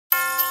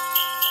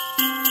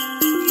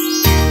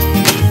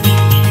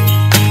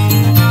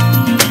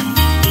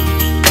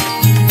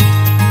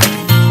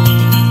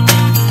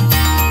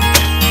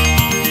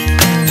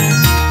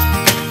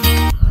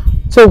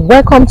So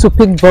welcome to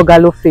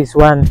Bungalow phase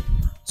 1.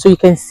 So you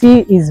can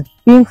see it's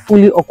being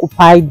fully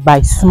occupied by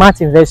smart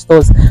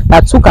investors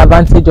that took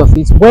advantage of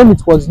it when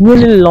it was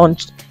newly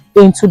launched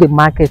into the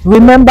market.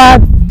 Remember,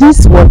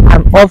 this was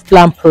an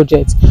off-plan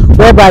project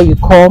whereby you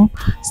come,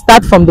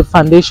 start from the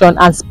foundation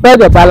and spread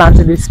your balance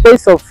in the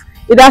space of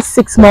either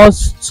 6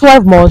 months,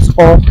 12 months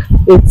or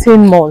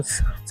 18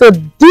 months. So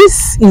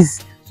this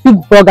is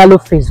Bungalow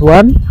phase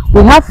 1.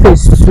 We have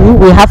phase 2,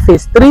 we have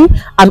phase 3,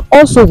 and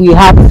also we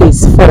have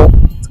phase 4.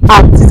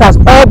 And it has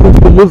all been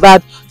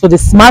delivered to the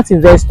smart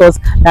investors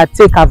that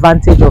take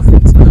advantage of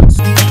it.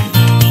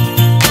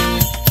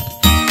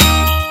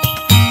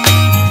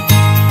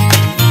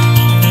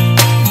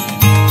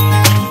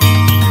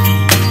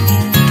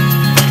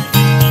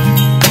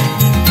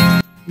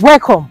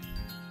 Welcome.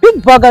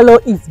 Bungalow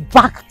is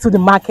back to the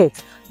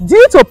market.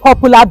 Due to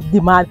popular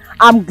demand,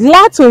 I'm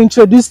glad to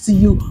introduce to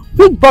you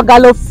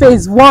Bungalow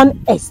phase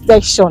 1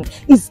 extension.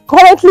 Is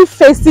currently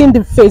facing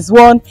the phase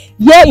 1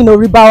 here in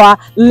Oribanwa,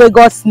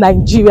 Lagos,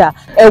 Nigeria,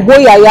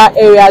 Eboyaya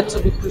area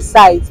to be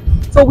precise.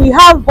 So we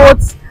have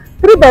both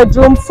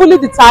 3-bedroom fully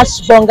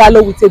detached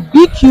bungalow with a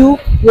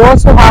BQ. We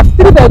also have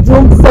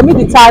 3-bedroom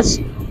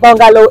semi-detached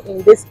bungalow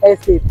in this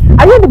estate.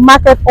 Are you in the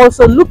market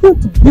also looking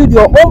to build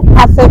your own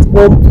perfect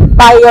home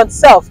by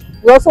yourself?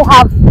 We also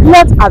have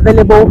plots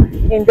available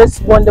in this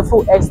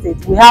wonderful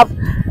estate. We have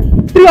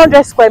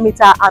 300 square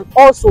meter and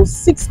also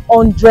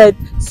 600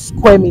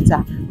 square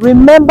meter.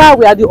 Remember,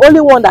 we are the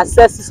only one that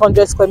sells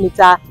 600 square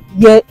meter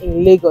here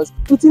in Lagos.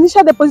 With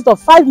initial deposit of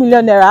 5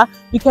 million naira,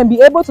 you can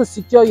be able to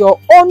secure your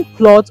own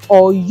plot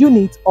or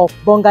unit of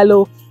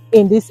bungalow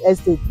in this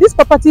estate. This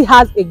property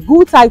has a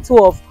good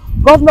title of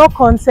governor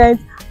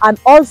consent and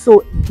also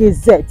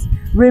Gazette.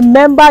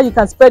 Remember, you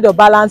can spread your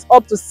balance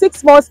up to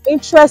 6 months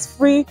interest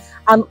free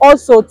and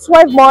also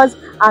 12 months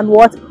and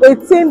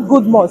 18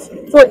 good months.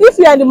 So if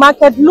you are in the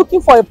market looking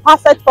for a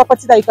perfect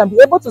property that you can be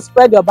able to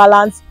spread your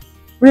balance,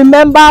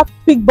 remember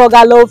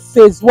Bungalow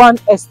phase 1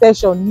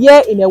 extension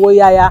here in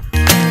Eboyaya.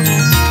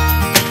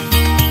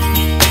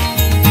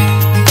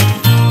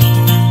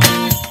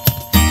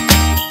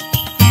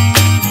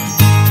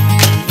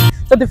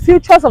 So the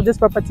features of this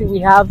property, we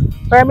have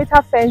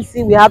perimeter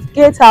fencing, we have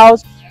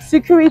gatehouse,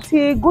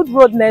 security, good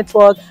road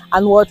network,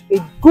 and a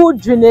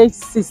good drainage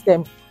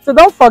system. So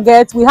don't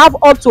forget, we have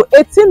up to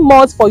 18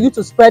 months for you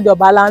to spread your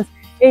balance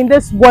in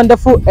this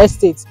wonderful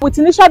estate. With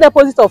initial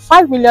deposit of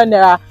 5 million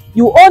naira,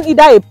 you own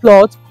either a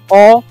plot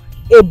or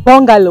a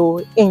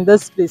bungalow in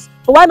this place.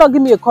 So why not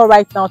give me a call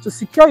right now to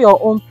secure your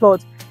own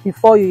plot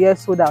before you get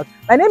sold out?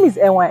 My name is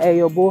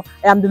N40.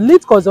 I am the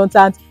lead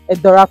consultant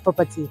at Dora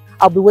Property.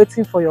 I'll be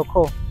waiting for your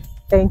call.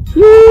 Thank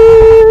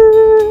you.